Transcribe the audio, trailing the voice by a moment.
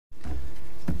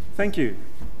Thank you.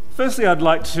 Firstly, I'd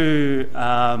like to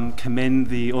commend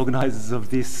the organisers of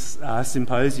this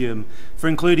symposium for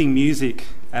including music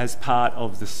as part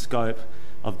of the scope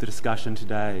of the discussion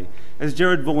today. As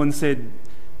Gerard Vaughan said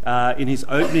in his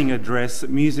opening address,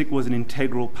 music was an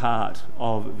integral part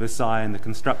of Versailles and the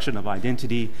construction of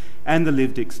identity and the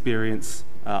lived experience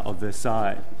of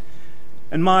Versailles.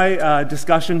 And my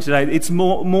discussion today, it's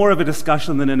more of a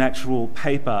discussion than an actual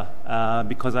paper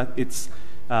because it's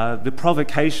the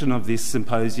provocation of this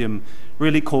symposium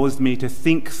really caused me to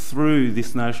think through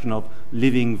this notion of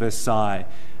living Versailles,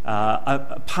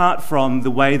 apart from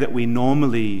the way that we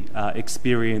normally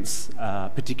experience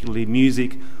particularly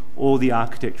music or the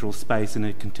architectural space in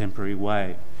a contemporary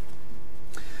way.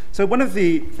 So one of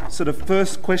the sort of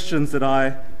first questions that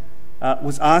I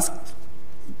was asked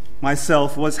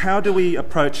myself was, how do we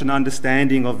approach an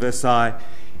understanding of Versailles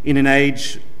in an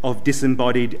age of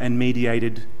disembodied and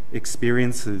mediated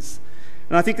experiences?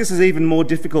 And I think this is even more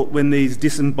difficult when these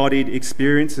disembodied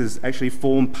experiences actually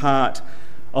form part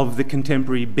of the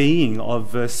contemporary being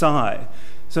of Versailles.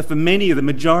 So for many, the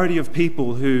majority of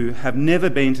people who have never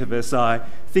been to Versailles,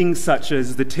 things such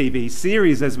as the TV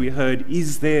series, as we heard,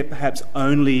 is their perhaps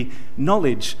only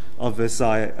knowledge of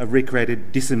Versailles, a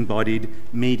recreated, disembodied,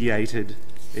 mediated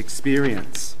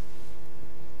experience.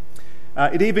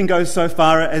 It even goes so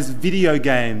far as video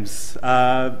games,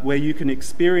 where you can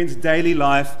experience daily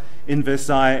life in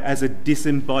Versailles as a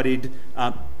disembodied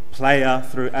player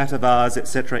through avatars,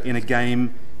 etc., in a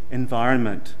game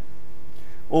environment.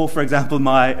 Or, for example,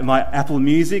 my Apple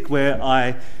Music, where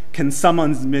I can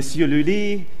summon Monsieur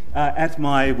Lully at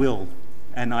my will,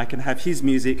 and I can have his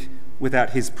music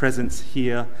without his presence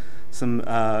here some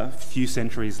few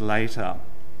centuries later.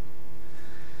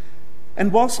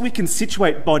 And whilst we can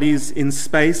situate bodies in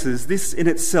spaces, this in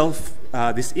itself,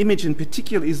 this image in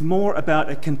particular, is more about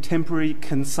a contemporary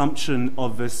consumption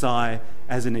of Versailles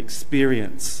as an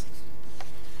experience.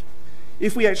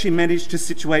 If we actually manage to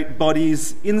situate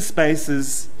bodies in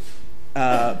spaces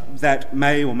that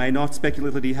may or may not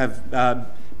speculatively have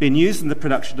been used in the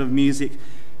production of music,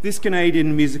 this can aid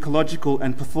in musicological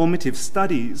and performative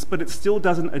studies, but it still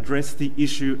doesn't address the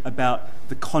issue about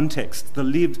the context, the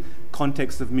lived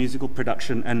context of musical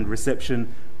production and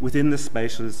reception within the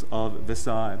spaces of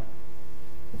Versailles.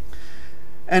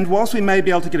 And whilst we may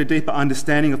be able to get a deeper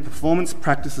understanding of performance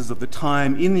practices of the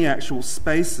time in the actual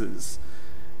spaces,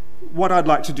 what I'd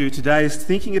like to do today is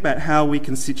thinking about how we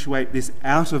can situate this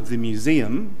out of the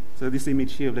museum. So this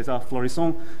image here of Les Arts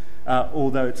Florissants,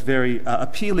 although it's very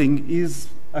appealing, is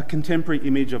a contemporary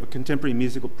image of a contemporary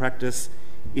musical practice,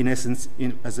 in essence,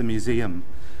 as a museum.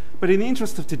 But in the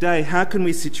interest of today, how can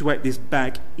we situate this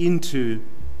back into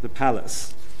the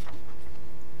palace?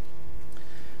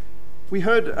 We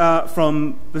heard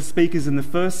from the speakers in the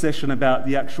first session about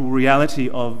the actual reality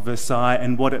of Versailles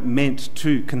and what it meant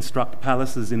to construct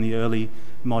palaces in the early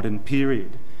modern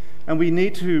period. And we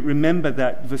need to remember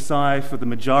that Versailles, for the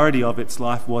majority of its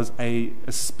life, was a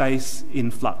space in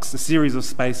flux, a series of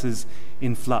spaces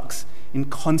in flux, in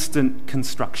constant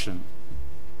construction.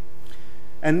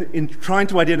 And in trying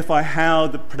to identify how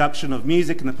the production of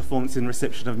music and the performance and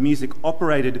reception of music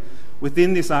operated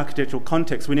within this architectural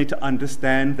context, we need to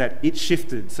understand that it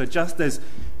shifted. So just as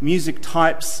music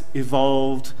types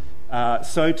evolved,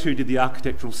 so too did the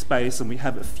architectural space, and we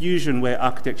have a fusion where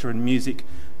architecture and music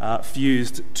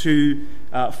fused to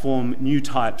form new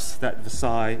types that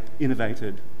Versailles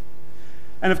innovated.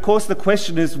 And of course the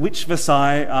question is, which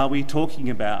Versailles are we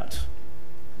talking about?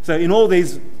 So in all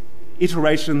these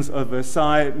iterations of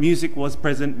Versailles, music was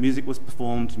present, music was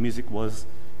performed, music was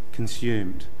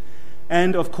consumed.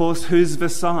 And of course, whose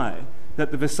Versailles?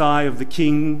 That the Versailles of the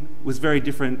king was very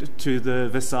different to the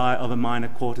Versailles of a minor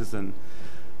courtesan.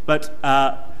 But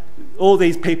all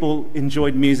these people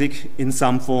enjoyed music in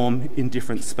some form in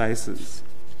different spaces.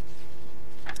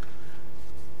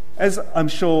 As I'm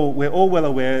sure we're all well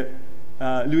aware,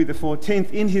 Louis XIV,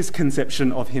 in his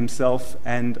conception of himself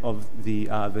and of the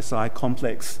Versailles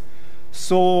complex,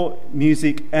 saw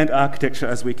music and architecture,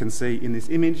 as we can see in this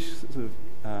image. Sort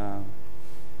of,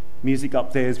 music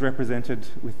up there is represented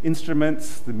with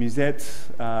instruments, the musette,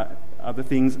 other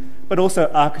things, but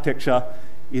also architecture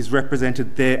is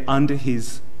represented there under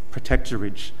his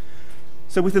protectorage.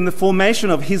 So within the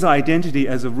formation of his identity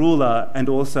as a ruler, and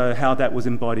also how that was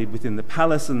embodied within the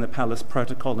palace and the palace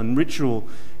protocol and ritual,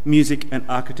 music and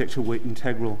architecture were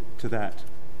integral to that.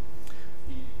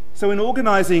 So in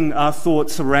organising our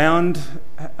thoughts around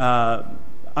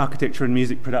architecture and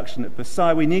music production at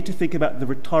Versailles, we need to think about the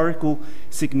rhetorical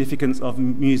significance of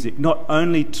music, not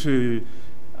only to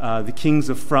the kings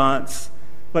of France,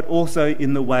 but also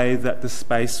in the way that the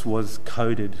space was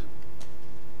coded.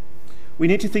 we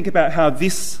need to think about how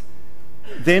this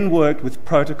then worked with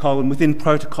protocol, and within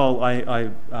protocol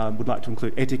I would like to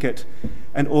include etiquette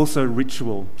and also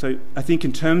ritual. So I think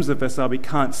in terms of Versailles we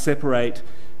can't separate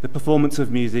the performance of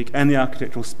music and the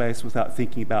architectural space without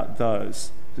thinking about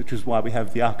those, which is why we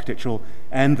have the architectural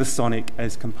and the sonic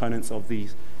as components of the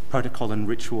protocol and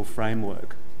ritual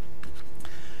framework.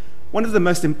 One of the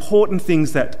most important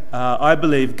things that I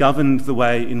believe governed the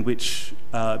way in which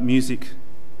music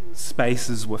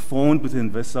spaces were formed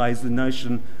within Versailles is the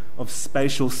notion of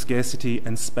spatial scarcity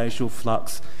and spatial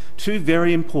flux. Two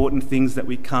very important things that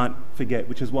we can't forget,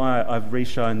 which is why I've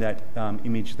reshown that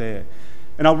image there.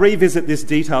 And I'll revisit this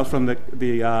detail from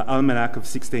the Almanac of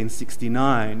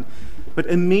 1669, but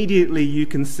immediately you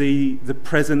can see the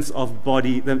presence of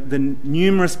the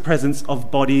numerous presence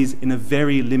of bodies in a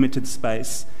very limited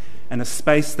space, and a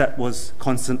space that was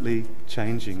constantly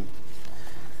changing.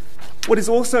 What is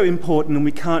also important, and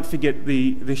we can't forget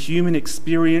the human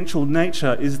experiential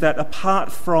nature, is that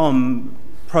apart from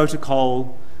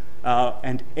protocol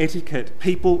and etiquette,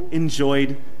 people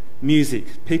enjoyed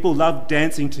music. People loved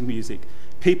dancing to music.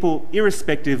 People,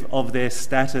 irrespective of their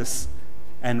status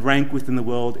and rank within the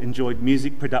world, enjoyed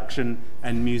music production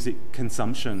and music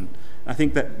consumption. I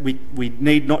think that we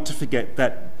need not to forget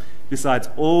that besides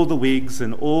all the wigs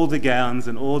and all the gowns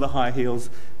and all the high heels,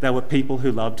 there were people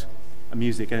who loved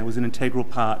music, and it was an integral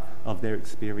part of their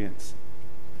experience.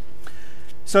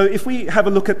 So if we have a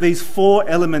look at these four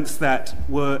elements that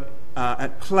were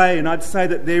at play, and I'd say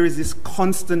that there is this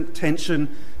constant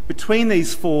tension between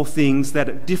these four things that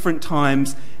at different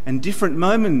times and different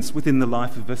moments within the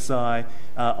life of Versailles,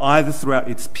 either throughout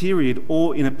its period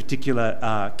or in a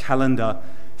particular calendar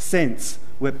sense,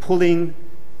 were pulling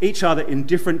each other in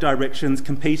different directions,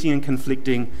 competing and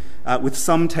conflicting, with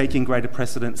some taking greater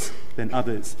precedence than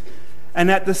others. And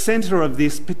at the centre of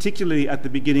this, particularly at the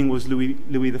beginning, was Louis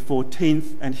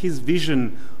XIV and his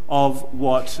vision of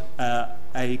what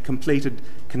a completed,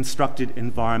 constructed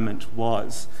environment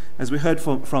was. As we heard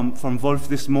from Wolf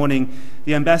this morning,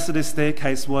 the ambassador's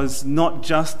staircase was not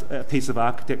just a piece of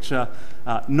architecture,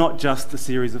 not just a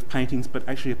series of paintings, but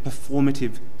actually a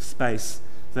performative space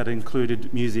that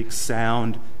included music,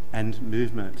 sound, and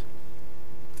movement.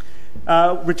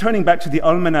 Returning back to the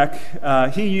almanac,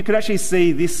 here you could actually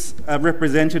see this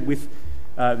represented with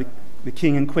the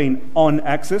king and queen on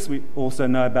axis. We also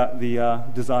know about the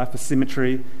desire for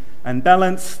symmetry and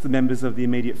balance, the members of the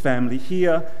immediate family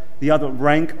here, the other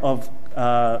rank of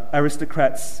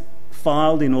aristocrats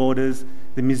filed in orders,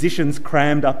 the musicians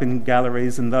crammed up in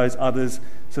galleries, and those others,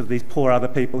 sort of these poor other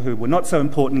people who were not so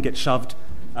important, get shoved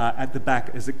at the back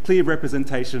as a clear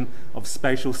representation of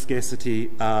spatial scarcity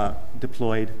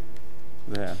deployed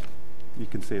there. You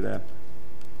can see there.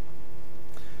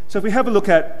 So if we have a look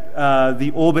at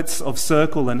the orbits of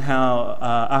circle and how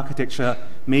architecture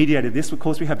mediated this, of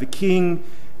course we have the king,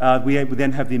 we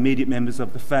then have the immediate members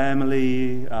of the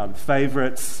family, the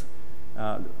favourites,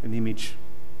 an image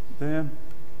there,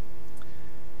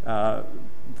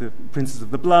 the princes of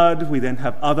the blood, we then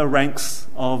have other ranks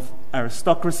of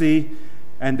aristocracy,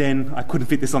 and then, I couldn't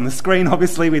fit this on the screen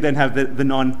obviously, we then have the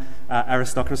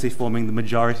non-aristocracy forming the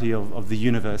majority of the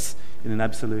universe in an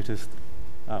absolutist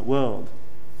world.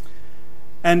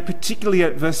 And particularly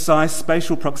at Versailles,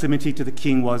 spatial proximity to the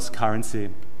king was currency.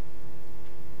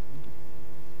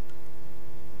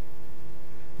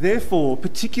 Therefore,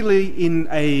 particularly in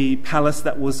a palace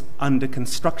that was under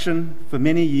construction for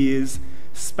many years,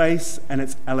 space and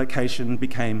its allocation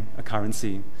became a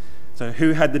currency. So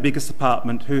who had the biggest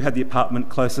apartment, who had the apartment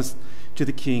closest to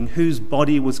the king, whose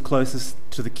body was closest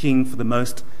to the king for the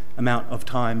most amount of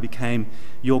time became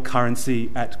your currency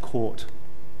at court.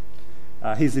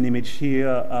 Here's an image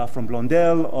here from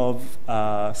Blondel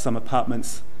of some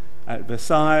apartments at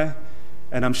Versailles,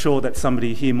 and I'm sure that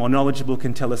somebody here more knowledgeable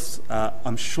can tell us,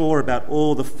 I'm sure, about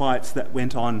all the fights that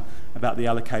went on about the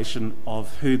allocation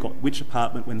of who got which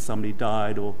apartment when somebody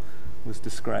died or was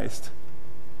disgraced.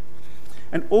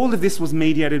 And all of this was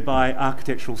mediated by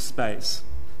architectural space.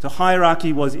 So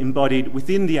hierarchy was embodied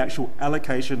within the actual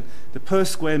allocation, the per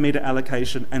square metre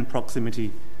allocation and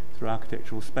proximity through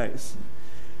architectural space.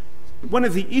 One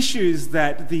of the issues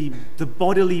that the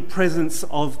bodily presence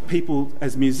of people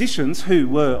as musicians, who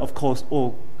were of course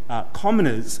all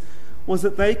commoners, was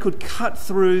that they could cut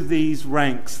through these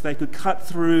ranks, they could cut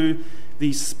through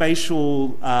the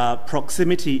spatial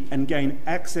proximity and gain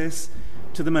access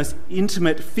to the most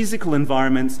intimate physical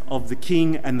environments of the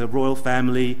king and the royal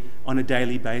family on a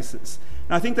daily basis.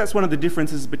 And I think that's one of the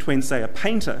differences between, say, a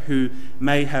painter who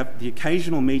may have the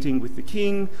occasional meeting with the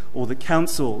king or the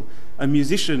council. A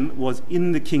musician was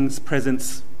in the king's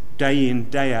presence day in,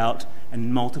 day out,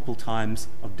 and multiple times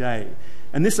of day.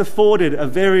 And this afforded a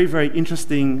very, very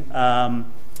interesting,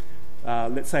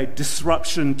 let's say,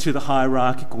 disruption to the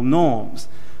hierarchical norms.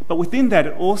 But within that,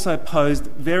 it also posed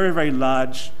very, very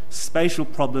large spatial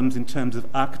problems in terms of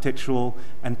architectural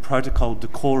and protocol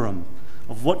decorum,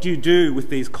 of what do you do with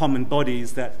these common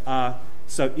bodies that are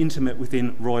so intimate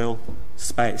within royal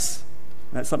space.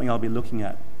 And that's something I'll be looking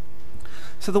at.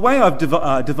 So the way I've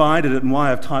divided it and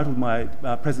why I've titled my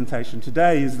presentation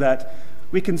today is that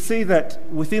we can see that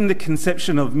within the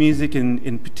conception of music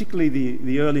in particularly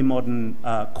the early modern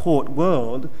court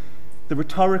world, the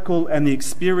rhetorical and the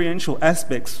experiential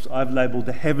aspects I've labelled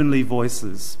the heavenly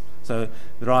voices. So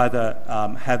that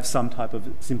either have some type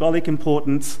of symbolic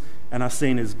importance and are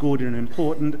seen as good and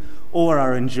important, or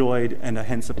are enjoyed and are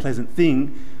hence a pleasant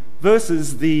thing,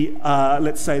 versus the,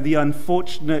 let's say, the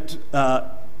unfortunate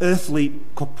earthly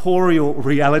corporeal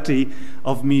reality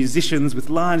of musicians with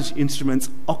large instruments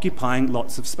occupying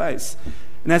lots of space.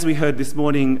 And as we heard this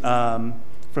morning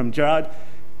from Gerard,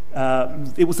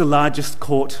 it was the largest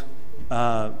court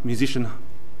musician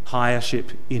hire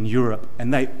ship in Europe,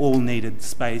 and they all needed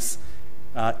space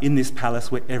in this palace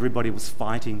where everybody was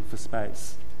fighting for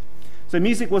space. So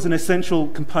music was an essential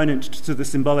component to the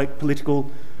symbolic,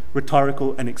 political,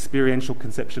 rhetorical and experiential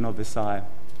conception of Versailles.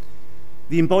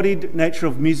 The embodied nature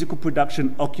of musical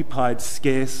production occupied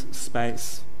scarce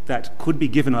space that could be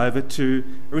given over to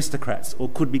aristocrats or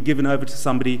could be given over to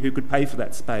somebody who could pay for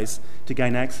that space to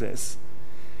gain access.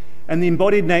 And the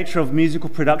embodied nature of musical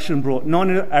production brought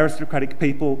non-aristocratic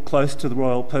people close to the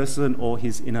royal person or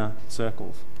his inner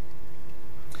circles.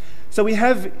 So we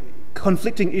have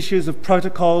conflicting issues of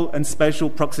protocol and spatial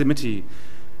proximity.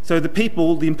 So the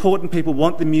people, the important people,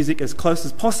 want the music as close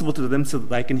as possible to them so that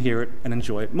they can hear it and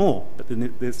enjoy it more. But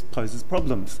then this poses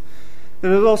problems.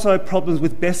 There are also problems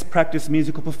with best practice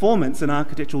musical performance and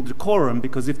architectural decorum,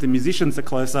 because if the musicians are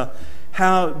closer,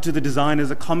 how do the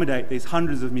designers accommodate these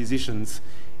hundreds of musicians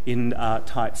in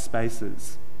tight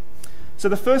spaces? So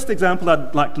the first example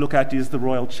I'd like to look at is the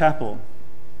Royal Chapel.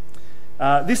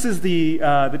 This is the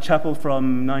chapel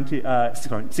from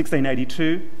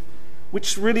 1682,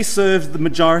 which really served the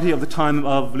majority of the time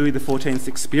of Louis XIV's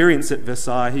experience at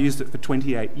Versailles. He used it for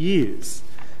 28 years.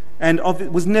 And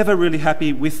was never really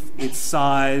happy with its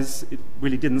size. It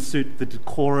really didn't suit the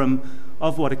decorum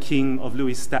of what a king of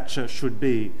Louis' stature should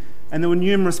be. And there were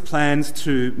numerous plans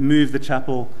to move the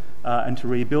chapel and to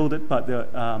rebuild it, but there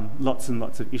were lots and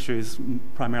lots of issues,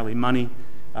 primarily money,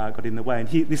 got in the way. And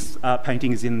this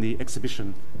painting is in the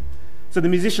exhibition. So the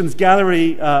musicians'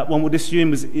 gallery, one would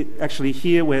assume, was actually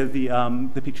here where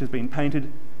the picture's been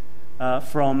painted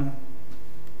from.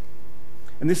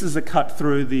 And this is a cut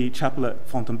through the chapel at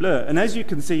Fontainebleau. And as you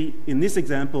can see in this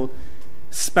example,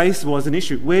 space was an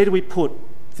issue. Where do we put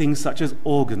things such as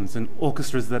organs and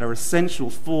orchestras that are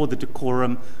essential for the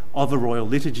decorum of a royal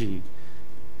liturgy?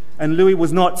 And Louis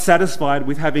was not satisfied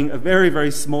with having a very,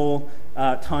 very small,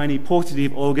 tiny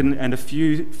portative organ and a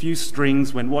few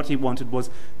strings, when what he wanted was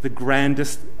the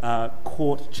grandest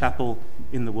court chapel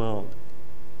in the world.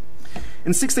 In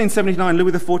 1679,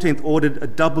 Louis XIV ordered a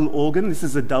double organ. This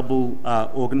is a double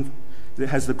organ. It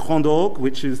has the grand orgue,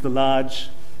 which is the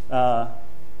large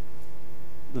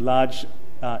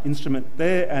instrument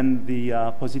there, and the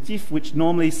positif, which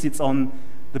normally sits on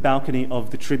the balcony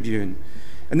of the tribune.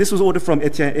 And this was ordered from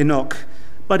Etienne Enoch,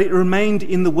 but it remained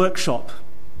in the workshop.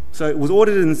 So it was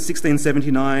ordered in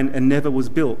 1679 and never was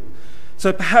built.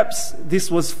 So perhaps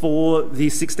this was for the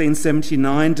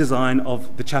 1679 design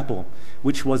of the chapel,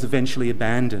 which was eventually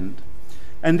abandoned.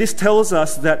 And this tells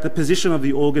us that the position of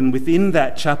the organ within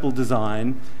that chapel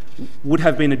design would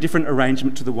have been a different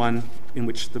arrangement to the one in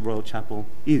which the Royal Chapel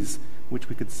is, which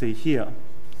we could see here.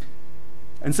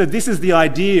 And so this is the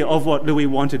idea of what Louis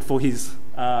wanted for his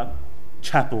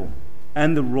chapel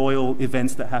and the royal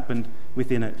events that happened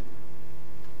within it.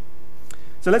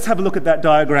 So let's have a look at that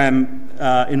diagram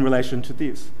in relation to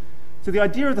this. So the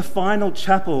idea of the final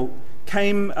chapel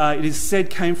came, it is said,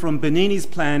 came from Bernini's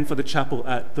plan for the chapel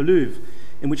at the Louvre,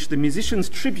 in which the musicians'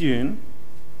 tribune,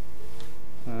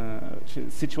 which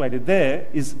is situated there,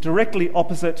 is directly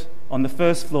opposite on the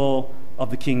first floor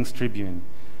of the king's tribune.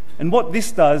 And what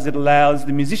this does, it allows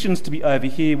the musicians to be over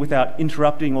here without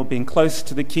interrupting or being close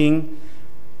to the king,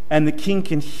 and the king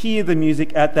can hear the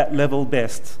music at that level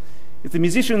best. If the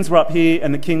musicians were up here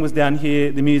and the king was down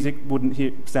here, the music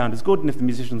wouldn't sound as good, and if the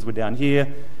musicians were down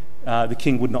here, the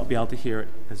king would not be able to hear it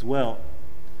as well.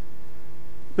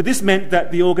 But this meant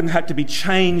that the organ had to be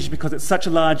changed because it's such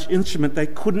a large instrument, they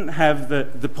couldn't have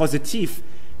the positif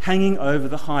hanging over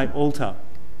the high altar.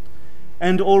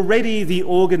 And already the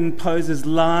organ poses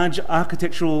large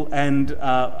architectural and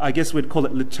I guess we'd call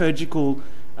it liturgical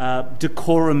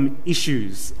decorum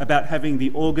issues about having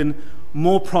the organ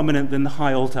more prominent than the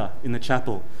high altar in the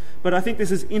chapel. But I think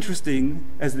this is interesting,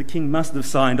 as the king must have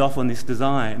signed off on this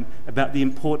design, about the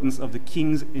importance of the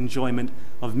king's enjoyment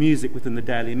of music within the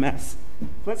daily mass. So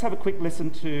let's have a quick listen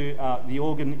to the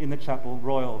organ in the chapel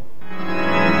royal.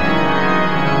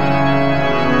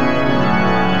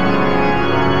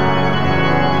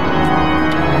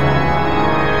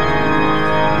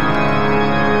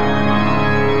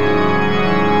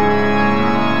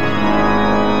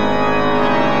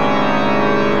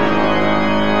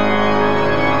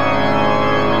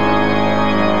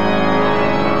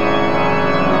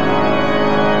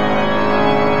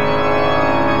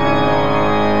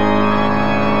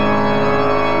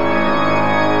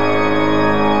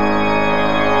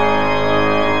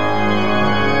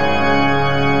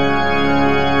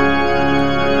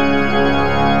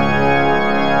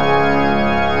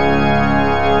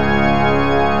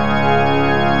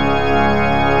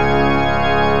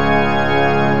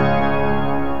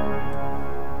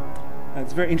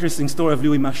 Interesting story of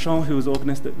Louis Marchand, who was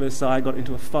organist at Versailles, got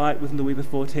into a fight with Louis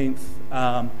XIV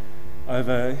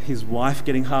over his wife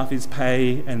getting half his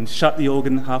pay, and shut the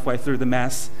organ halfway through the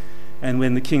mass. And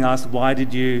when the king asked, "Why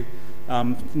did you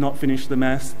not finish the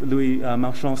mass?" Louis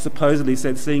Marchand supposedly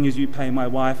said, "Seeing as you pay my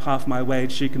wife half my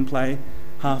wage, she can play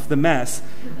half the mass."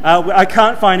 I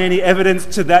can't find any evidence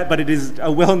to that, but it is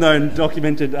a well-known,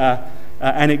 documented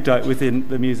anecdote within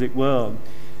the music world.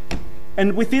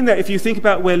 And within that, if you think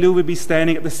about where Louis would be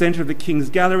standing at the centre of the king's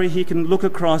gallery, he can look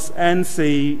across and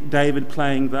see David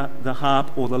playing the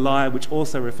harp or the lyre, which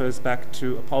also refers back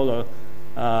to Apollo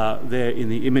there in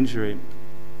the imagery.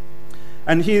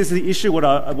 And here's the issue, what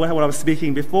I was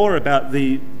speaking before about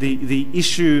the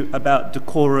issue about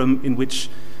decorum, in which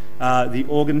the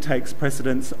organ takes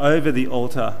precedence over the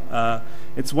altar.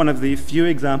 It's one of the few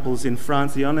examples in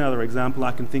France. The only other example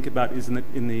I can think about is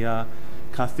in the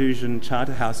Carthusian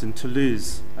Charter House in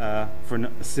Toulouse, for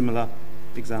a similar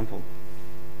example.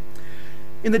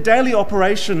 In the daily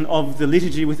operation of the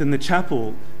liturgy within the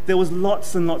chapel, there was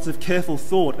lots and lots of careful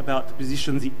thought about the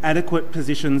positions, the adequate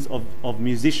positions of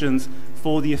musicians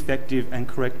for the effective and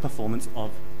correct performance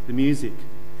of the music.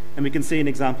 And we can see an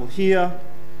example here,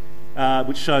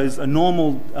 which shows a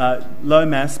normal low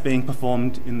mass being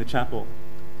performed in the chapel.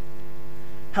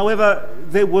 However,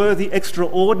 there were the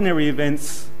extraordinary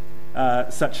events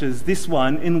such as this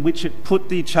one, in which it put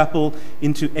the chapel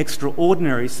into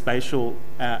extraordinary spatial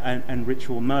and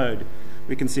ritual mode.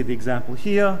 We can see the example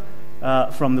here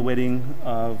from the wedding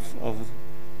of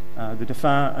the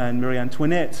Dauphin and Marie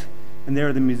Antoinette, and there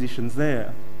are the musicians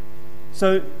there.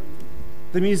 So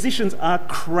the musicians are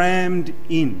crammed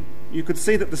in. You could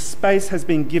see that the space has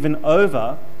been given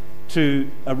over to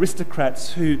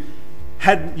aristocrats who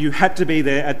you had to be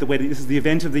there at the wedding. This is the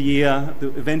event of the year, the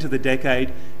event of the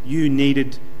decade. You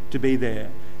needed to be there.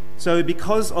 So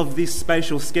because of this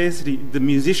spatial scarcity, the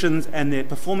musicians and their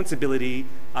performance ability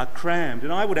are crammed.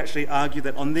 And I would actually argue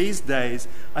that on these days,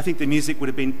 I think the music would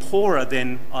have been poorer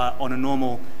than on a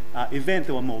normal event.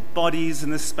 There were more bodies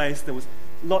in the space. There was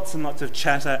lots and lots of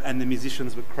chatter, and the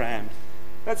musicians were crammed.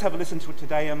 Let's have a listen to a Te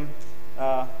Deum,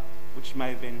 which may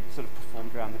have been sort of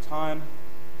performed around the time.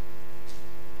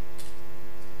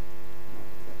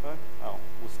 Oh,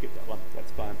 we'll skip that one.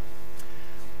 That's fine.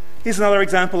 Here's another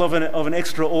example of an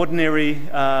extraordinary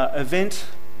event.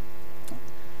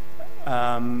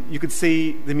 You could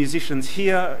see the musicians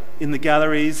here in the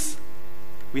galleries.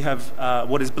 We have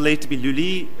what is believed to be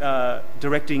Lully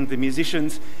directing the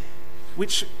musicians,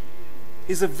 which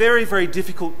is a very, very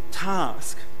difficult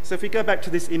task. So if we go back to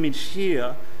this image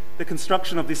here, the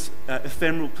construction of this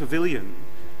ephemeral pavilion,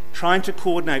 trying to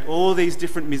coordinate all these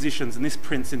different musicians, and this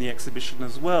prints in the exhibition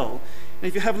as well. And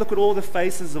if you have a look at all the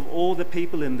faces of all the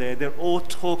people in there, they're all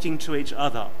talking to each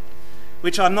other,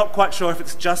 which I'm not quite sure if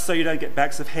it's just so you don't get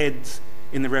backs of heads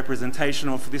in the representation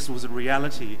or if this was a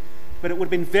reality. But it would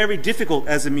have been very difficult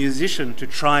as a musician to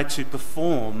try to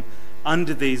perform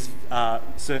under these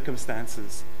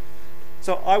circumstances.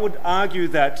 So I would argue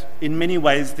that in many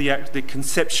ways the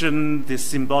conception, the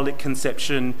symbolic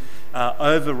conception,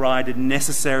 overrided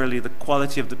necessarily the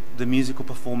quality of the musical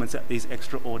performance at these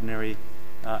extraordinary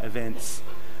events.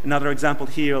 Another example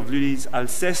here of Lully's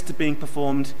Alceste being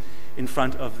performed in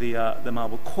front of the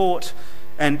marble court.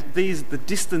 And the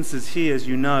distances here, as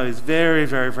you know, is very,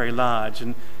 very, very large.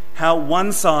 And how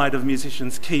one side of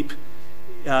musicians keep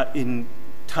in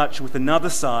touch with another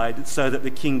side so that the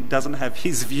king doesn't have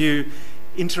his view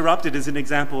interrupted is an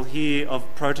example here of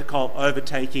protocol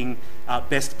overtaking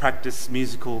best practice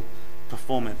musical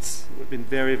performance. It would have been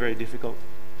very, very difficult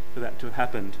for that to have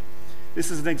happened. This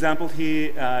is an example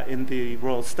here in the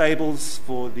royal stables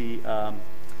for the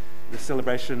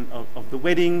celebration of the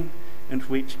wedding, and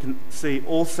which you can see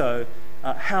also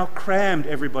how crammed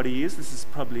everybody is. This is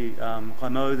probably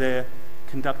Rameau there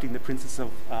conducting the Princess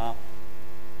of Navarre,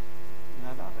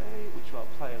 which I'll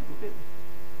play a little bit.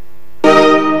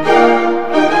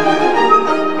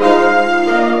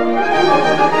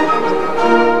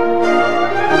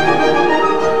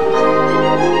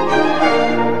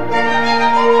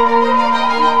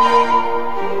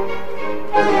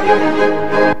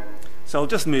 So I'll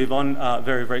just move on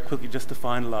very, very quickly just to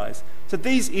finalise. So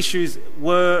these issues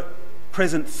were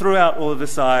present throughout all of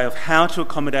Versailles of how to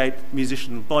accommodate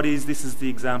musician bodies. This is the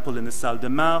example in the Salle de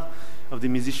Mar of the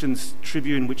musicians'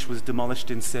 tribune, which was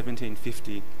demolished in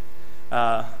 1750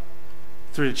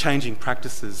 through the changing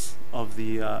practices of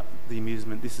the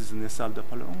amusement. This is in the Salle de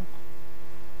Paulin.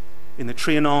 In the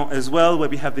Trianon as well, where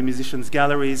we have the musicians'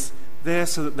 galleries there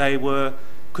so that they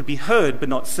could be heard but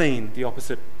not seen, the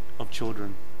opposite of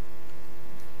children.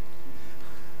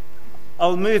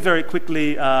 I'll move very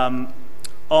quickly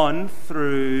on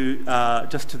through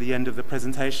just to the end of the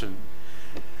presentation.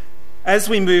 As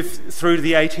we move through to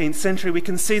the 18th century, we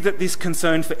can see that this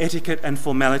concern for etiquette and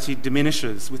formality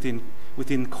diminishes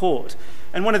within court.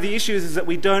 And one of the issues is that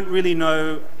we don't really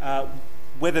know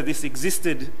whether this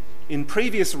existed in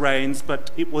previous reigns, but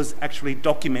it was actually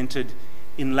documented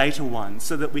in later ones,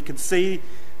 so that we could see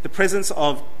the presence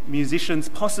of musicians.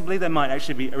 Possibly they might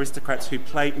actually be aristocrats who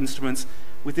play instruments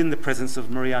within the presence of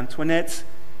Marie Antoinette,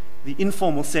 the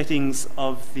informal settings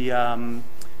of the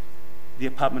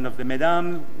apartment of the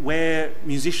Mesdames, where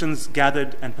musicians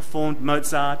gathered and performed.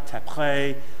 Mozart,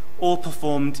 Tapret, all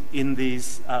performed in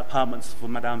these apartments for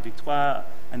Madame Victoire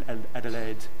and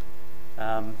Adelaide.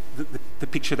 The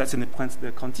picture that's in the Prince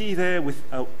de Conti there, with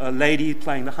a lady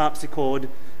playing the harpsichord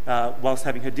whilst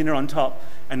having her dinner on top,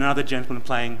 and another gentleman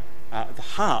playing the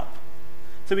harp.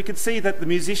 So we could see that the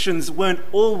musicians weren't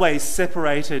always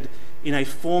separated in a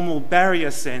formal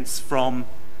barrier sense from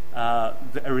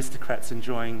the aristocrats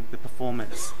enjoying the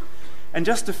performance. And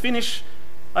just to finish,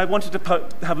 I wanted to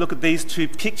have a look at these two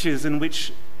pictures in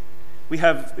which we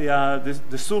have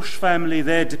the Souche family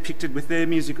there depicted with their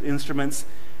musical instruments,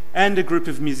 and a group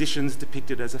of musicians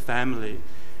depicted as a family.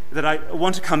 That I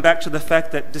want to come back to the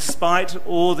fact that despite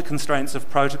all the constraints of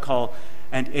protocol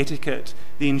and etiquette,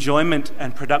 the enjoyment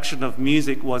and production of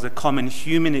music was a common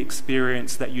human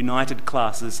experience that united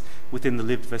classes within the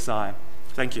lived Versailles.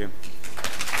 Thank you.